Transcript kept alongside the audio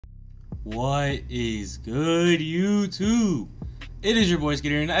What is good, YouTube? It is your boy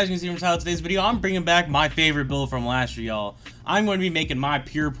Skid here, and as you can see from the title of today's video, I'm bringing back my favorite build from last year, y'all. I'm going to be making my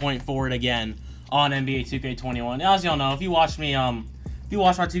pure point forward again on NBA 2K21. As y'all know, if you watch me, if you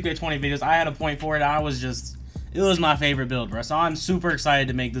watch my 2K20 videos, I had a point forward. It was my favorite build, bro. So I'm super excited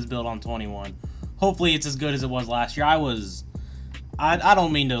to make this build on 21. Hopefully, it's as good as it was last year. I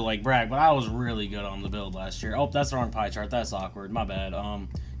don't mean to like brag, but I was really good on the build last year. Oh, that's the wrong pie chart. That's awkward. My bad.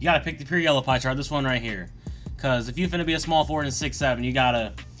 You gotta pick the pure yellow pie chart. This one right here, because if you finna be a small forward in 6'7", you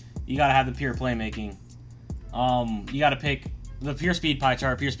gotta have the pure playmaking. You gotta pick the pure speed pie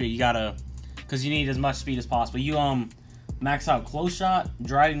chart. Pure speed. You gotta, because you need as much speed as possible. You max out close shot,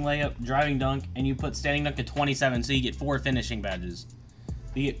 driving layup, driving dunk, and you put standing dunk at 27, so you get 4 finishing badges.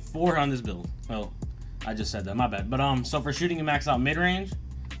 You get 4 on this build. Well, I just said that, my bad. But so for shooting, you max out mid-range,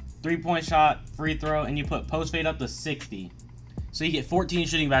 3-point shot, free throw, and you put post fade up to 60. So you get 14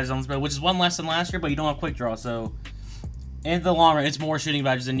 shooting badges on this build, which is one less than last year, but you don't have quick draw. So in the long run, it's more shooting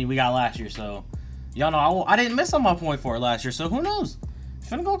badges than we got last year. So y'all know I didn't miss on my point for it last year. So who knows? It's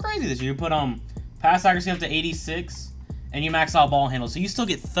gonna go crazy this year. You put pass accuracy up to 86, and you max out ball handle. So you still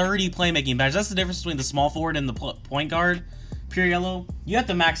get 30 playmaking badges. That's the difference between the small forward and the point guard. Pure yellow, you have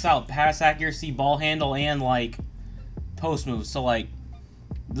to max out pass accuracy, ball handle, and like post moves. So like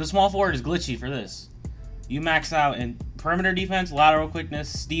the small forward is glitchy for this. You max out in perimeter defense, lateral quickness,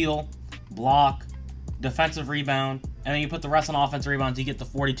 steal, block, defensive rebound, and then you put the rest on offensive rebound to get the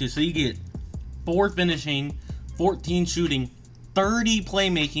 42. So you get 4 finishing, 14 shooting, 30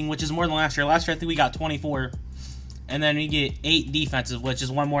 playmaking, which is more than last year. Last year I think we got 24, and then you get 8 defensive, which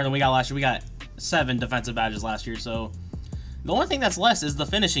is one more than we got last year. We got 7 defensive badges last year. So the only thing that's less is the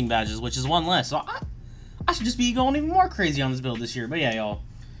finishing badges, which is 1 less. So I should just be going even more crazy on this build this year. But yeah, y'all,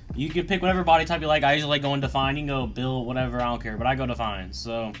 you can pick whatever body type you like. I usually like going Define. You can go Build, whatever, I don't care. But I go Define.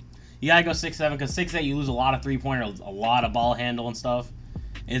 So you gotta go 6'7", because 6'8", you lose a lot of three-pointer, a lot of ball handle and stuff.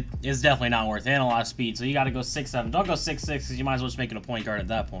 It's definitely not worth it, and a lot of speed. So you gotta go 6'7". Don't go 6'6", because you might as well just make it a point guard at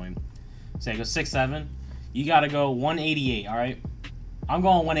that point. So you go 6'7". You gotta go 188, alright? I'm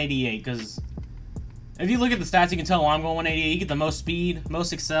going 188, because if you look at the stats, you can tell I'm going 188. You get the most speed,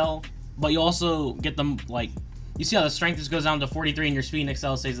 most excel, but you also get them, like, you see how the strength just goes down to 43 and your speed and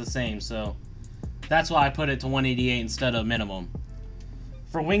excel stays the same. So that's why I put it to 188 instead of minimum.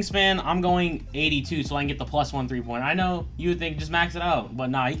 For wingspan, I'm going 82 so I can get the +1 3-pointer. I know you would think just max it out, but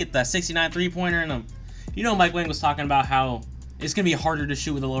nah, you get that 69 3-pointer and you know Mike Wang was talking about how it's going to be harder to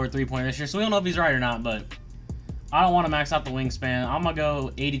shoot with a lower 3-pointer this year, so we don't know if he's right or not, but I don't want to max out the wingspan. I'm going to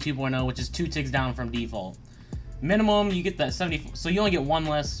go 82.0, which is 2 ticks down from default. Minimum, you get that 70, so you only get 1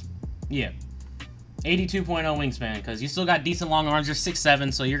 less, yeah. 82.0 wingspan, because you still got decent long arms. You're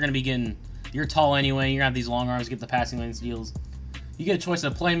 6'7", so you're going to be getting, you're tall anyway. You're going to have these long arms, get the passing lane steals. You get a choice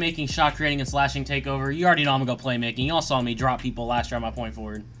of playmaking, shot creating, and slashing takeover. You already know I'm going to go playmaking. You all saw me drop people last year on my point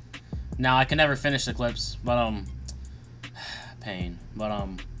forward. Now, I can never finish the clips, but, pain. But,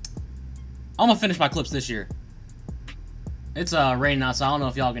 I'm going to finish my clips this year. It's raining out, so I don't know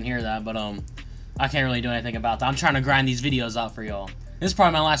if y'all can hear that, but I can't really do anything about that. I'm trying to grind these videos out for y'all. This is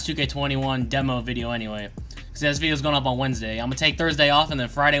probably my last 2K21 demo video anyway, because this video's going up on Wednesday. I'm going to take Thursday off, and then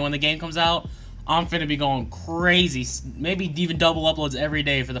Friday when the game comes out, I'm finna be going crazy. Maybe even double uploads every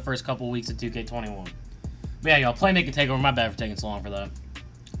day for the first couple weeks of 2K21. But yeah, y'all, playmaking takeover. My bad for taking so long for that.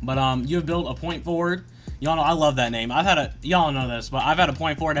 But you have built a point forward. Y'all know I love that name. Y'all know this, but I've had a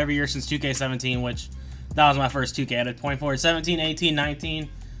point forward every year since 2K17, which that was my first 2K. I had a point forward 17, 18, 19,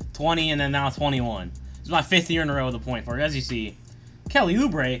 20, and then now 21. This is my 5th year in a row with a point forward. As you see, Kelly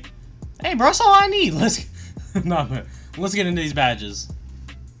Oubre. Hey, bro, that's all I need. Let's get into these badges.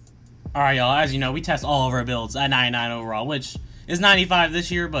 Alright, y'all, as you know, we test all of our builds at 99 overall, which is 95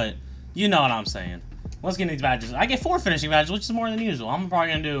 this year, but you know what I'm saying. Let's get into these badges. I get 4 finishing badges, which is more than usual. I'm probably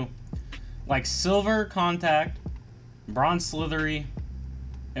going to do, like, silver contact, bronze slithery,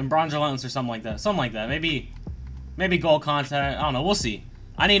 and bronze relentless or something like that. Something like that. Maybe gold contact. I don't know. We'll see.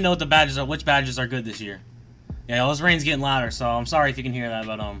 I need to know what the badges are, which badges are good this year. Yeah, this rain's getting louder, so I'm sorry if you can hear that,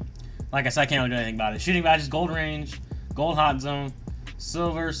 but, like I said, I can't really do anything about it. Shooting badges, gold range, gold hot zone,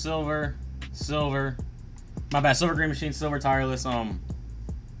 silver, silver, silver. My bad, silver green machine, silver tireless.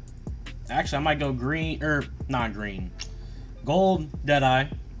 Actually, I might go green, or not green. Gold Deadeye,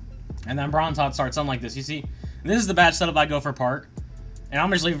 and then bronze hot start, something like this. You see, this is the badge setup I go for Park, and I'm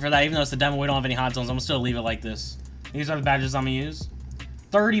just leaving for that. Even though it's the demo, we don't have any hot zones. I'm gonna still leave it like this. These are the badges I'm gonna use.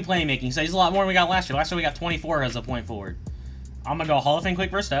 30 playmaking. So he's a lot more than we got last year. Last year we got 24 as a point forward. I'm gonna go Hall of Fame quick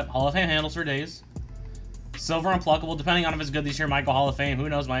first step, Hall of Fame handles for days. Silver unpluckable, depending on if it's good this year, might go Hall of Fame. Who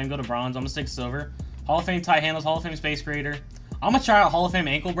knows, might even go to bronze. I'm gonna stick silver. Hall of Fame tight handles, Hall of Fame space creator. I'm gonna try out Hall of Fame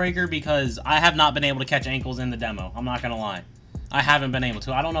Ankle Breaker because I have not been able to catch ankles in the demo. I'm not gonna lie. I haven't been able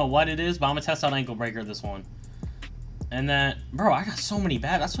to. I don't know what it is, but I'm gonna test out Ankle Breaker this one. And then, bro, I got so many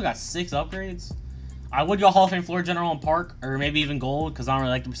bad. I still got 6 upgrades. I would go Hall of Fame Floor General and Park, or maybe even Gold, because I don't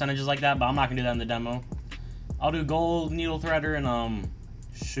really like the percentages like that, but I'm not gonna do that in the demo. I'll do Gold, Needle Threader, and,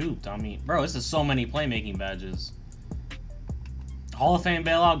 shoot, I mean, bro, this is so many playmaking badges. Hall of Fame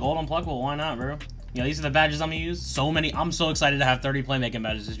Bailout, Gold Unpluckable, why not, bro? You know, these are the badges I'm gonna use. So many. I'm so excited to have 30 playmaking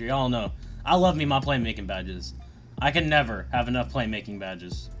badges this year. Y'all know. I love me my playmaking badges. I can never have enough playmaking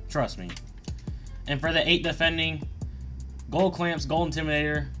badges. Trust me. And for the 8 defending, Gold Clamps, Gold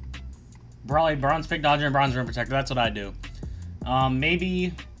Intimidator, probably Bronze Pick Dodger, and Bronze Rim Protector. That's what I do.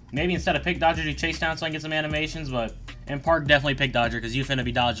 Maybe instead of Pick Dodger, do Chase Down so I can get some animations, but in Park, definitely Pick Dodger, because you finna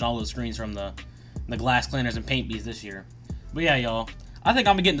be dodging all those screens from the Glass Cleaners and Paint Bees this year. But yeah, y'all. I think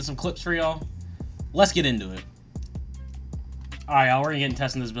I'm gonna get into some clips for y'all. Let's get into it. Alright, y'all, we're gonna get into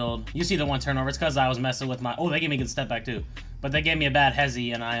testing this build. You see the 1 turnover. It's because I was messing with my... Oh, they gave me a good step back, too. But they gave me a bad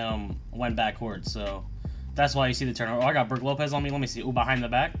hezzy, and I went backwards, so... That's why you see the turnover. Oh, I got Brook Lopez on me. Let me see. Ooh, behind the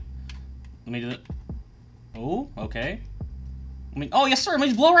back. Let me do it. Oh, okay. Oh, yes, sir. Let me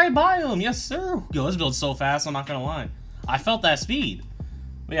just blow right by him. Yes, sir. Yo, this build's so fast, I'm not gonna lie. I felt that speed.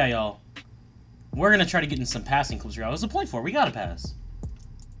 But yeah, y'all. We're gonna try to get in some passing clips here. What's the point for? We gotta pass.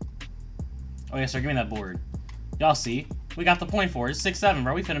 Oh, yes, sir. Give me that board. Y'all see. We got the point for it. It's 6-7,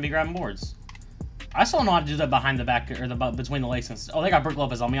 bro. We finna be grabbing boards. I still don't know how to do that behind the back, or between the legs. And oh, they got Brook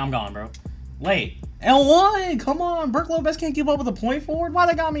Lopez on me. I'm gone, bro. Late. L1! Come on. Brook Lopez can't keep up with the point forward. Why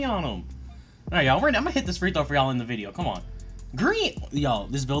they got me on him? Alright, y'all. I'm gonna hit this free throw for y'all in the video. Come on. Green. Y'all,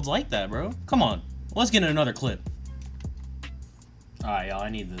 this build's like that, bro. Come on. Let's get in another clip. Alright, y'all. I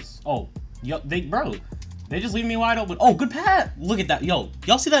need this. Oh. Yo, bro. They just leave me wide open. Oh, good pass. Look at that. Yo,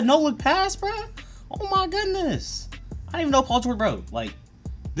 y'all see that no-look pass, bro? Oh, my goodness. I didn't even know Paul George, bro. Like,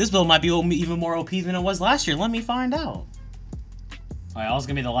 this build might be even more OP than it was last year. Let me find out. Alright, that was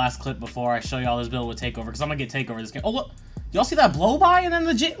going to be the last clip before I show y'all this build with Takeover, because I'm going to get Takeover this game. Oh, look. Y'all see that blow-by and then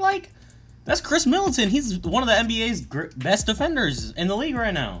the like? That's Chris Middleton. He's one of the NBA's best defenders in the league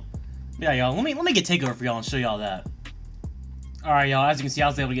right now. Yeah, y'all. Let me get Takeover for y'all and show y'all that. Alright, y'all, as you can see, I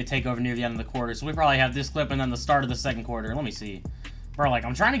was able to get Takeover near the end of the quarter, so we probably have this clip and then the start of the second quarter. Let me see. Bro, like,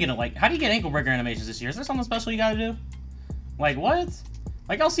 I'm trying to get it, like, how do you get Ankle Breaker animations this year? Is there something special you gotta do? Like, what?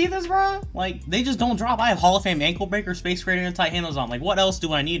 Like, y'all see this, bro? Like, they just don't drop. I have Hall of Fame Ankle Breaker, Space Creator, and tight handles on. Like, what else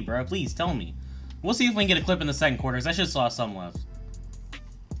do I need, bro? Please, tell me. We'll see if we can get a clip in the second quarter, because I should still have some left.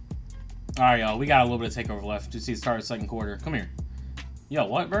 Alright, y'all, we got a little bit of Takeover left to see the start of the second quarter. Come here. Yo,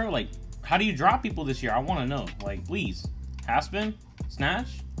 what, bro? Like, how do you drop people this year? I want to know. Like, please. Half spin? Snatch?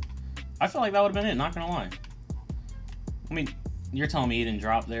 I feel like that would have been it, not gonna lie. You're telling me he didn't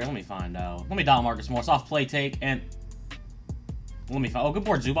drop there? Let me find out. Let me dial Marcus Morris off play take, and... Let me find... Oh, good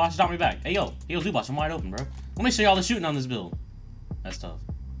board, Zubac. Drop me back. Hey, yo, Zubac, I'm wide open, bro. Let me show y'all the shooting on this build. That's tough.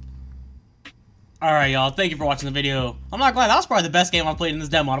 Alright, y'all. Thank you for watching the video. I'm not glad. That was probably the best game I played in this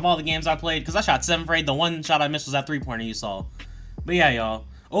demo out of all the games I played, because I shot 7 for 8. The one shot I missed was that 3-pointer you saw. But yeah, y'all.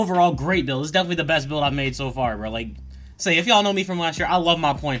 Overall, great build. This is definitely the best build I've made so far, bro. Like... Say, if y'all know me from last year, I love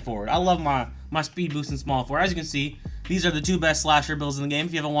my point forward. I love my speed boost and small forward. As you can see, these are the 2 best slasher builds in the game.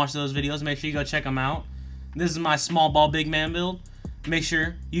 If you haven't watched those videos, make sure you go check them out. This is my small ball big man build. Make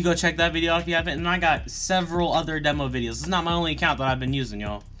sure you go check that video out if you haven't. And I got several other demo videos. This is not my only account that I've been using,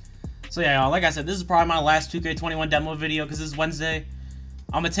 y'all. So yeah, y'all, like I said, this is probably my last 2K21 demo video because this is Wednesday.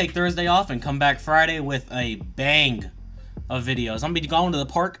 I'm going to take Thursday off and come back Friday with a bang of videos. I'm going to be going to the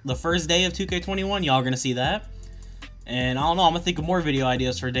park the first day of 2K21. Y'all are going to see that. And I don't know, I'm going to think of more video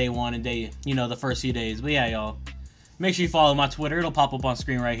ideas for day 1 and the first few days. But yeah, y'all. Make sure you follow my Twitter. It'll pop up on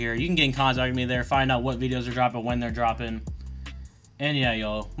screen right here. You can get in contact with me there, find out what videos are dropping, when they're dropping. And yeah,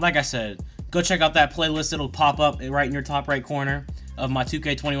 y'all. Like I said, go check out that playlist. It'll pop up right in your top right corner of my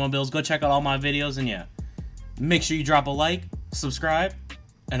 2K21 builds. Go check out all my videos. And yeah, make sure you drop a like, subscribe,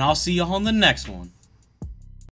 and I'll see y'all on the next one.